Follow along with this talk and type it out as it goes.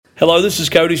Hello, this is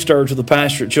Cody Sturge, the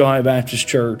pastor at Chilhowee Baptist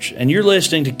Church, and you're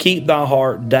listening to Keep Thy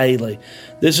Heart Daily.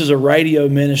 This is a radio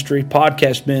ministry,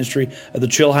 podcast ministry of the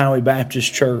Chilhowee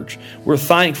Baptist Church. We're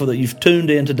thankful that you've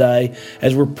tuned in today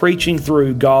as we're preaching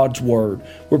through God's Word.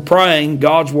 We're praying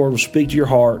God's Word will speak to your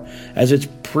heart as it's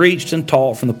preached and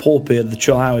taught from the pulpit of the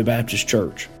Chilhowee Baptist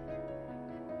Church.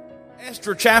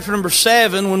 Esther chapter number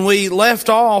 7, when we left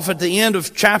off at the end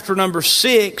of chapter number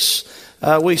 6,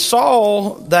 we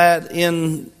saw that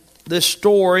in this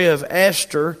story of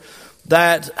Esther,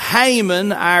 that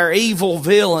Haman, our evil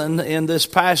villain in this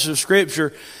passage of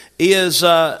Scripture, is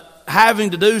having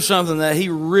to do something that he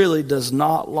really does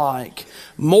not like.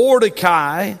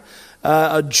 Mordecai,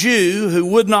 a Jew who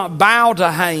would not bow to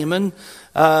Haman,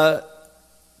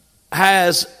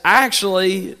 has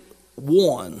actually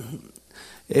won.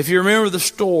 If you remember the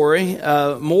story,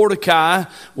 Mordecai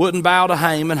wouldn't bow to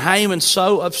Haman. Haman's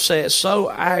so upset, so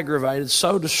aggravated,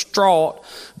 so distraught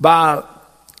by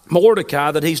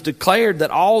Mordecai that he's declared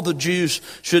that all the Jews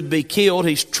should be killed.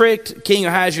 He's tricked King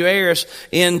Ahasuerus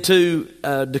into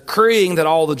decreeing that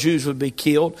all the Jews would be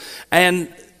killed.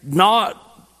 And not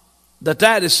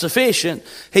that is sufficient.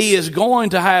 He is going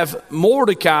to have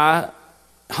Mordecai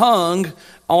hung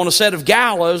on a set of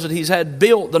gallows that he's had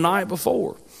built the night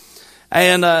before.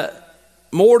 And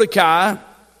Mordecai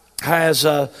has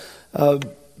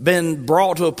been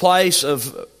brought to a place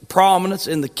of prominence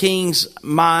in the king's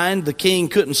mind. The king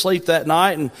couldn't sleep that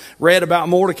night and read about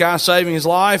Mordecai saving his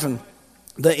life. And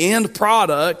the end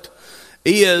product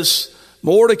is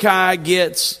Mordecai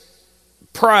gets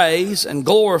praise and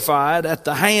glorified at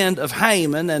the hand of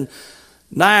Haman. And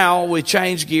now we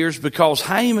change gears because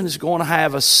Haman is going to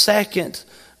have a second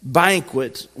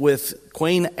banquet with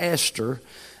Queen Esther.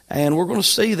 And we're going to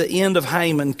see the end of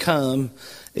Haman come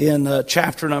in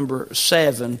chapter number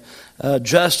 7.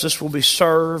 Justice will be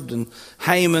served, and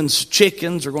Haman's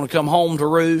chickens are going to come home to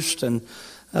roost. And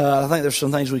I think there's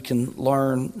some things we can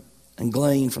learn and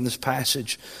glean from this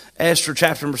passage. Esther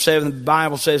chapter number 7, the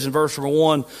Bible says in verse number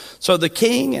 1, "So the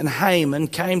king and Haman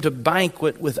came to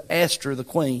banquet with Esther the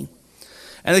queen.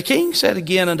 And the king said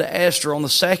again unto Esther on the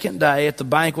second day at the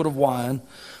banquet of wine,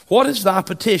 What is thy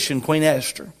petition, Queen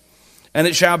Esther? And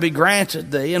it shall be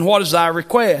granted thee. And what is thy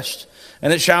request?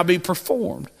 And it shall be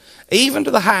performed, even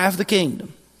to the half of the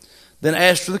kingdom. Then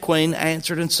Esther the queen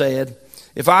answered and said,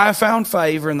 If I have found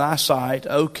favor in thy sight,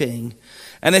 O king,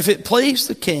 and if it please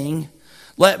the king,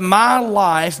 let my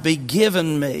life be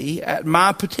given me at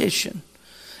my petition,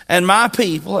 and my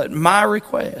people at my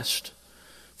request.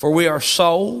 For we are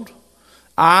sold,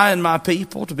 I and my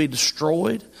people, to be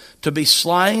destroyed, to be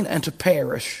slain, and to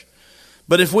perish.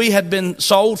 But if we had been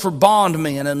sold for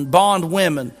bondmen and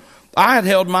bondwomen, I had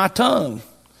held my tongue,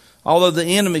 although the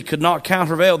enemy could not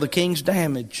countervail the king's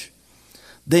damage.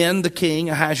 Then the king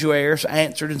Ahasuerus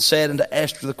answered and said unto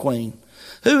Esther the queen,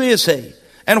 Who is he,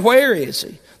 and where is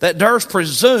he, that durst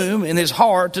presume in his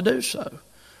heart to do so?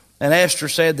 And Esther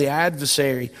said, The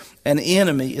adversary and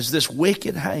enemy is this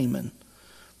wicked Haman.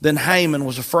 Then Haman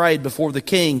was afraid before the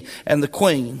king and the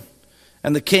queen.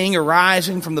 And the king,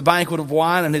 arising from the banquet of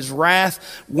wine, and his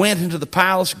wrath went into the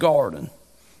palace garden.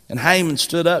 And Haman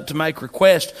stood up to make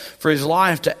request for his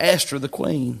life to Esther the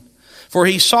queen. For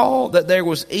he saw that there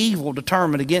was evil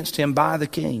determined against him by the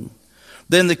king.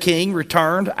 Then the king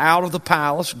returned out of the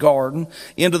palace garden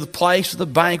into the place of the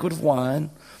banquet of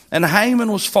wine. And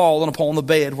Haman was fallen upon the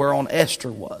bed whereon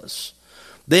Esther was.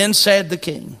 Then said the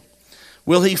king,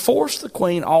 Will he force the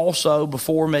queen also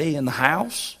before me in the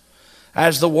house?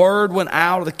 As the word went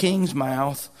out of the king's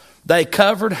mouth, they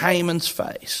covered Haman's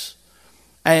face.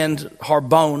 And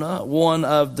Harbona, one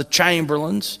of the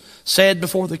chamberlains, said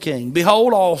before the king,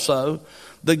 Behold also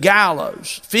the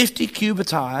gallows, 50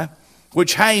 cubits high,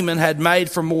 which Haman had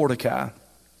made for Mordecai,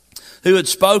 who had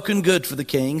spoken good for the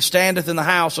king, standeth in the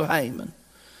house of Haman.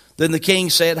 Then the king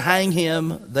said, Hang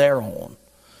him thereon.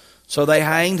 So they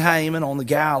hanged Haman on the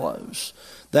gallows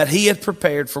that he had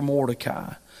prepared for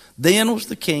Mordecai. Then was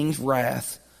the king's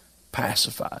wrath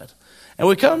pacified. And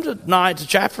we come tonight to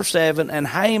chapter 7, and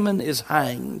Haman is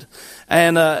hanged.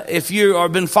 And if you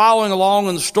have been following along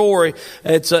in the story,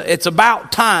 it's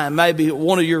about time, maybe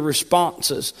one of your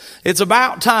responses. It's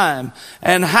about time.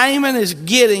 And Haman is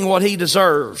getting what he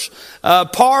deserves.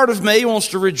 Part of me wants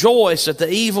to rejoice that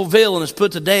the evil villain is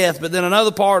put to death, but then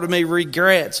another part of me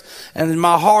regrets, and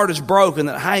my heart is broken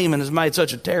that Haman has made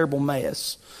such a terrible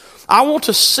mess. I want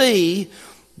to see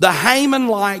the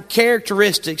Haman-like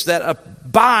characteristics that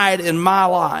abide in my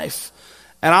life.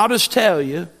 And I'll just tell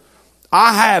you,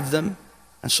 I have them,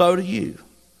 and so do you.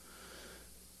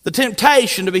 The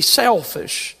temptation to be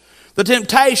selfish, The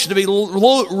temptation to be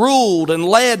ruled and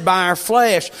led by our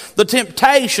flesh. The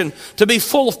temptation to be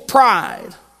full of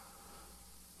pride.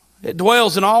 It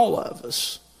dwells in all of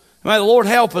us. May the Lord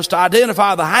help us to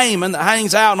identify the Haman that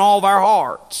hangs out in all of our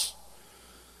hearts.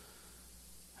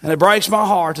 And it breaks my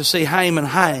heart to see Haman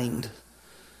hanged.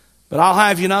 But I'll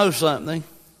have you know something.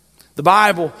 The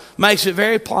Bible makes it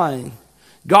very plain.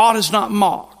 God is not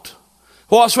mocked.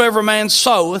 Whatsoever a man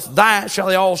soweth, that shall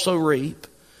he also reap.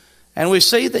 And we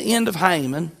see the end of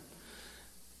Haman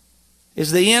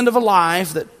is the end of a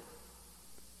life that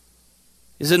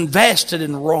is invested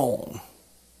in wrong.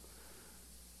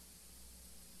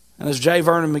 And as J.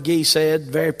 Vernon McGee said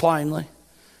very plainly,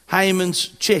 Haman's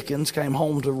chickens came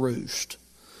home to roost.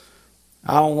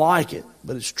 I don't like it,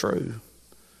 but it's true.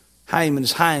 Haman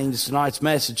is hanged is tonight's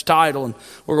message title, and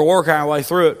we're going to work our way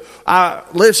through it. I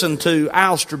listened to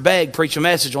Alistair Begg preach a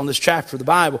message on this chapter of the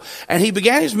Bible, and he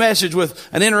began his message with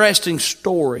an interesting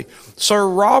story. Sir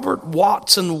Robert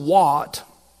Watson Watt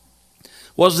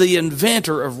was the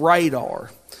inventor of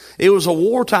radar. It was a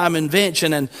wartime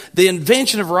invention, and the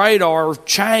invention of radar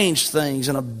changed things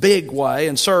in a big way,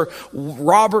 and Sir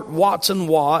Robert Watson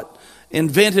Watt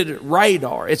invented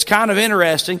radar. It's kind of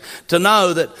interesting to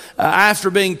know that after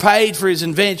being paid for his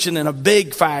invention in a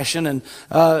big fashion and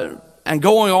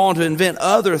going on to invent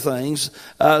other things,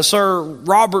 Sir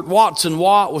Robert Watson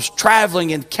Watt was traveling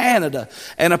in Canada,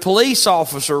 and a police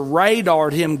officer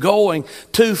radared him going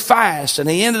too fast, and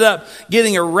he ended up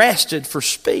getting arrested for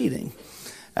speeding.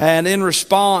 And in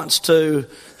response to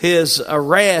his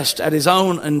arrest at his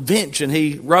own invention,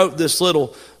 he wrote this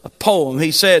little poem.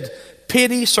 He said,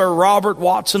 "Pity Sir Robert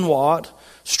Watson Watt,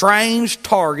 strange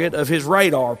target of his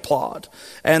radar plot.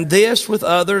 And this with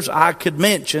others I could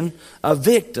mention, a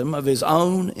victim of his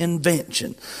own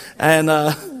invention." And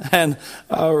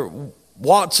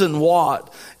Watson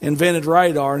Watt invented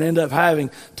radar and ended up having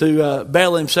to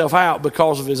bail himself out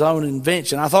because of his own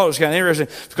invention. I thought it was kind of interesting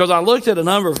because I looked at a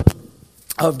number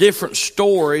of different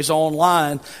stories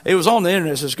online. It was on the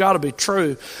internet, so it's got to be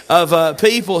true, of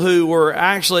people who were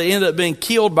actually ended up being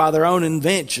killed by their own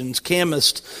inventions,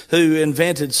 chemists who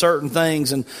invented certain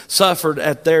things and suffered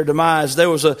at their demise. There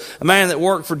was a man that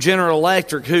worked for General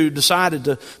Electric who decided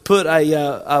to put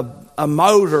a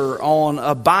motor on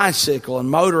a bicycle and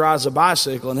motorize a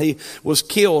bicycle, and he was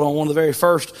killed on one of the very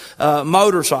first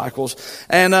motorcycles.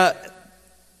 And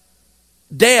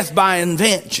death by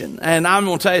invention. And I'm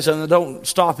going to tell you something, don't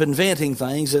stop inventing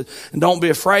things and don't be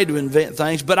afraid to invent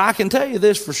things. But I can tell you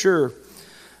this for sure.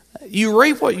 You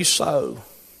reap what you sow.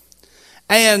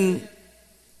 And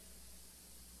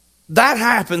that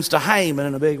happens to Haman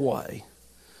in a big way.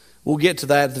 We'll get to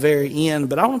that at the very end,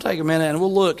 but I want to take a minute and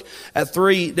we'll look at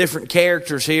three different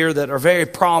characters here that are very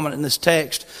prominent in this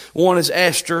text. One is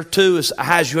Esther, two is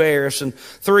Ahasuerus, and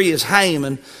three is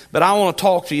Haman. But I want to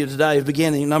talk to you today,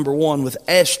 beginning number one with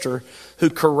Esther, who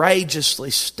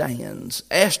courageously stands.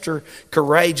 Esther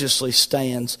courageously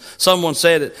stands. Someone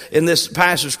said it in this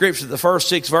passage of Scripture, the first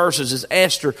 6 verses is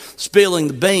Esther spilling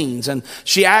the beans. And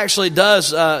she actually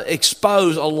does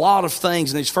expose a lot of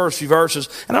things in these first few verses.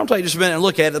 And I'll take just a minute and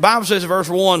look at it. The Bible says in verse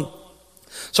 1,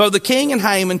 "So the king and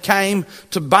Haman came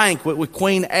to banquet with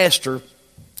Queen Esther,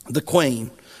 the queen,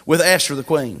 with Esther the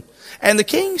queen. And the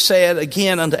king said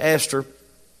again unto Esther,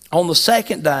 on the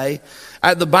second day,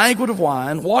 at the banquet of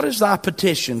wine, what is thy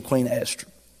petition, Queen Esther?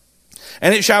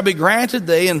 And it shall be granted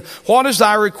thee, and what is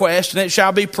thy request? And it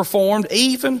shall be performed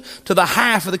even to the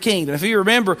half of the kingdom." If you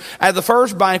remember, at the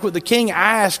first banquet, the king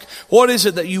asked, "What is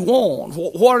it that you want?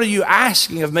 What are you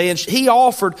asking of me?" And he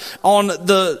offered on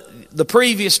the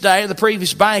previous day, the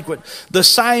previous banquet, the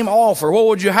same offer. "What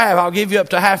would you have? I'll give you up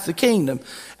to half the kingdom."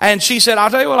 And she said, "I'll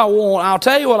tell you what I want. I'll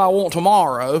tell you what I want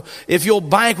tomorrow if you'll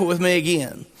banquet with me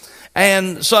again."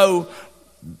 And so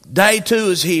day 2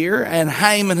 is here, and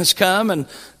Haman has come, and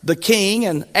the king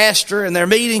and Esther, and they're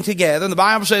meeting together. And the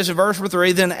Bible says in verse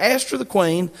 3, "Then Esther the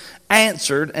queen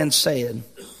answered and said,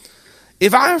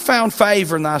 If I have found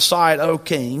favor in thy sight, O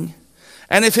king,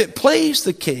 and if it please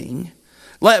the king,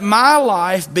 let my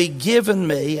life be given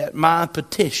me at my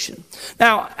petition."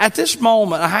 Now, at this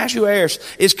moment, Ahasuerus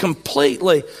is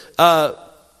completely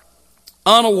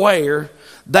unaware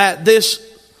that this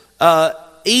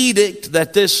edict,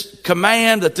 that this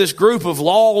command, that this group of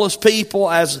lawless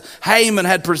people, as Haman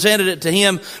had presented it to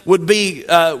him, would be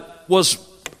was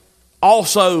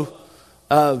also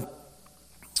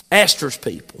Esther's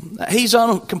people. He's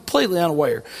completely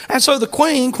unaware. And so the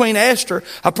Queen Esther,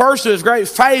 a person who has great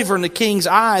favor in the king's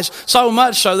eyes, so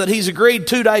much so that he's agreed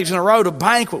 2 days in a row to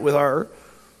banquet with her,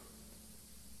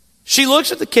 she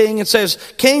looks at the king and says,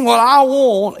 "King, what I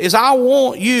want is I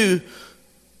want you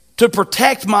to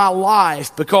protect my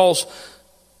life because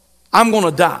I'm going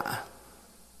to die.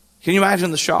 Can you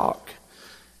imagine the shock?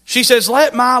 She says,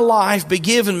 let my life be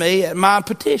given me at my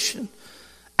petition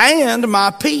and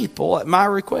my people at my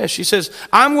request. She says,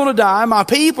 I'm going to die, my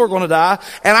people are going to die,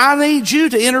 and I need you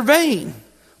to intervene.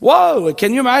 Whoa,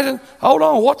 can you imagine? Hold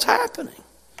on, what's happening?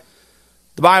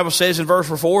 The Bible says in verse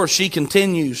 4, she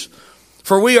continues,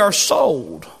 for we are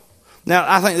sold. Now,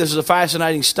 I think this is a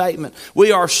fascinating statement.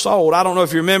 We are sold. I don't know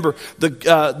if you remember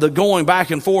the going back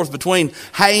and forth between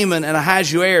Haman and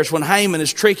Ahasuerus when Haman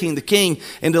is tricking the king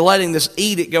into letting this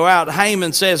edict go out.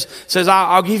 Haman says,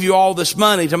 I'll give you all this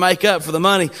money to make up for the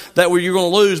money that you're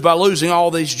going to lose by losing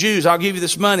all these Jews. I'll give you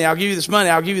this money. I'll give you this money.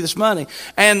 I'll give you this money.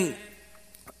 And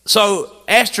so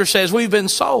Esther says, we've been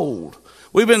sold.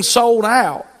 We've been sold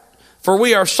out. For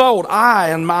we are sold, I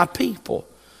and my people,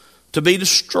 to be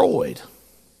destroyed,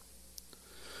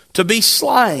 to be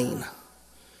slain,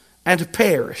 and to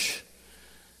perish.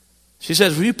 She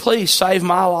says, will you please save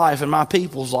my life and my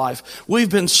people's life? We've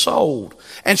been sold.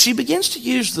 And she begins to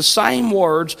use the same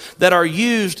words that are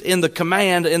used in the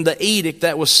command, in the edict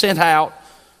that was sent out,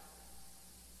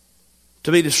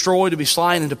 to be destroyed, to be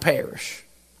slain, and to perish.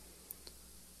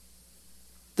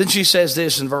 Then she says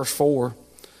this in verse 4.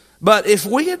 But if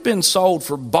we had been sold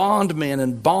for bondmen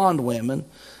and bondwomen,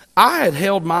 I had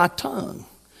held my tongue.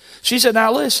 She said,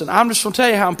 now listen, I'm just going to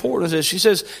tell you how important this is. She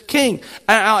says, King,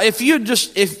 if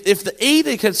the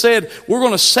edict had said we're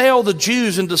going to sell the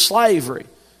Jews into slavery,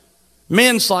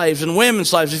 men slaves and women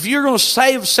slaves, if you're going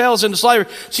to sell us into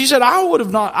slavery, she said, I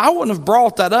wouldn't have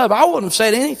brought that up. I wouldn't have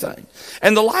said anything.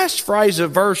 And the last phrase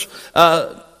of verse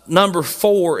number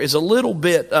 4 is a little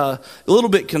bit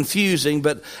confusing,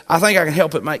 but I think I can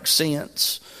help it make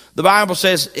sense. The Bible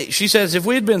says, she says, if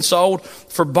we had been sold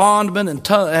for bondmen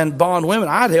and bondwomen,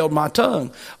 I'd held my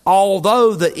tongue,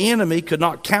 although the enemy could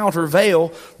not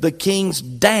countervail the king's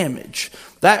damage.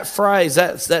 That phrase,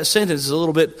 that sentence is a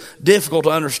little bit difficult to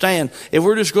understand. If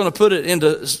we're just going to put it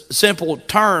into simple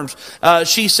terms,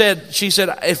 she said,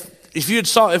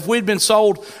 if we'd been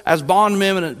sold as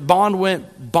bondmen and bondwomen,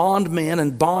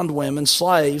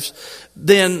 slaves,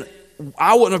 then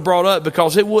I wouldn't have brought up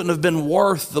because it wouldn't have been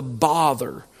worth the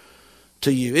bother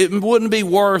to you. It wouldn't be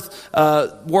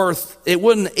it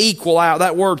wouldn't equal out.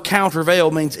 That word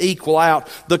countervail means equal out.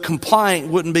 The complaint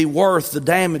wouldn't be worth the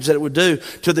damage that it would do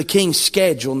to the king's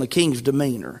schedule and the king's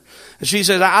demeanor. And she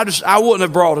says, I wouldn't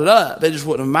have brought it up. It just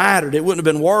wouldn't have mattered. It wouldn't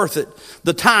have been worth it.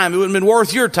 The time, it wouldn't have been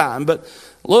worth your time. But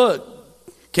look,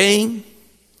 King,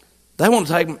 they want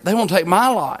to take my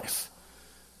life.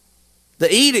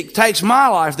 The edict takes my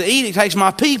life. The edict takes my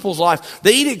people's life.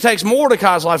 The edict takes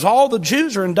Mordecai's life. All the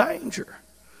Jews are in danger.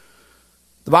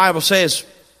 The Bible says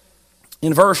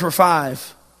in verse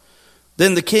 5,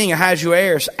 then the king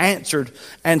Ahasuerus answered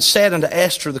and said unto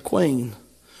Esther the queen,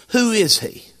 who is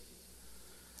he?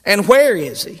 And where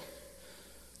is he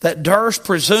that durst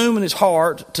presume in his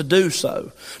heart to do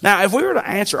so? Now, if we were to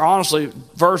answer honestly,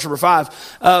 verse number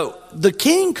 5, the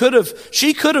king could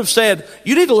have said,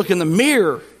 you need to look in the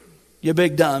mirror, you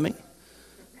big dummy.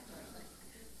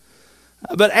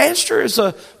 But Esther is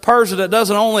a person that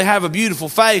doesn't only have a beautiful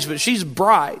face, but she's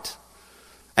bright.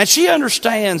 And she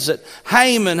understands that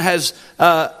Haman has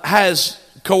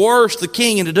coerced the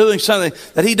king into doing something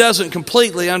that he doesn't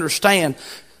completely understand.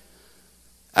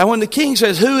 And when the king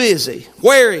says, who is he?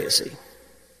 Where is he?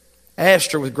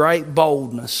 Esther with great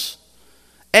boldness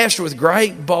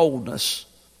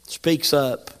speaks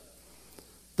up.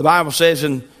 The Bible says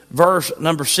in verse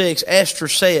number 6, Esther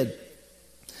said,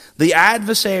 the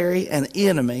adversary and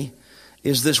enemy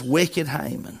is this wicked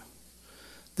Haman.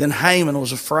 Then Haman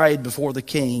was afraid before the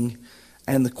king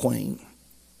and the queen.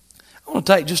 I want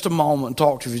to take just a moment and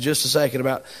talk to you for just a second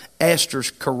about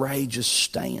Esther's courageous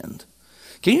stand.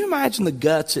 Can you imagine the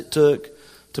guts it took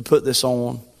to put this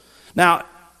on? Now,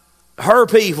 her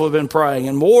people have been praying,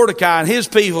 and Mordecai and his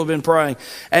people have been praying,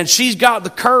 and she's got the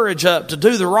courage up to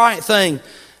do the right thing.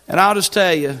 And I'll just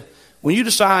tell you, when you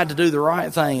decide to do the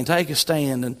right thing and take a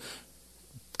stand and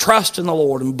trust in the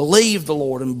Lord and believe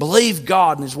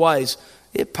God in His ways,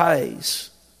 it pays.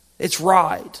 It's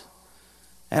right.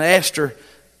 And Esther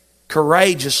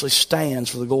courageously stands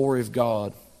for the glory of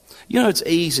God. You know, it's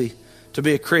easy to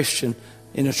be a Christian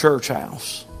in a church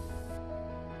house.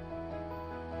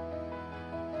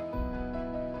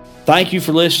 Thank you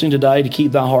for listening today to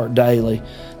Keep Thy Heart Daily.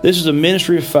 This is a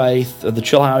ministry of faith of the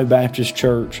Chilhowee Baptist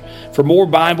Church. For more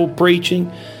Bible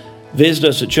preaching, visit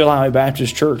us at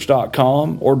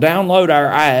chilhoweebaptistchurch.com or download our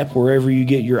app wherever you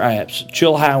get your apps,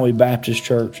 Chilhowee Baptist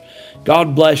Church.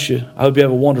 God bless you. I hope you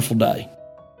have a wonderful day.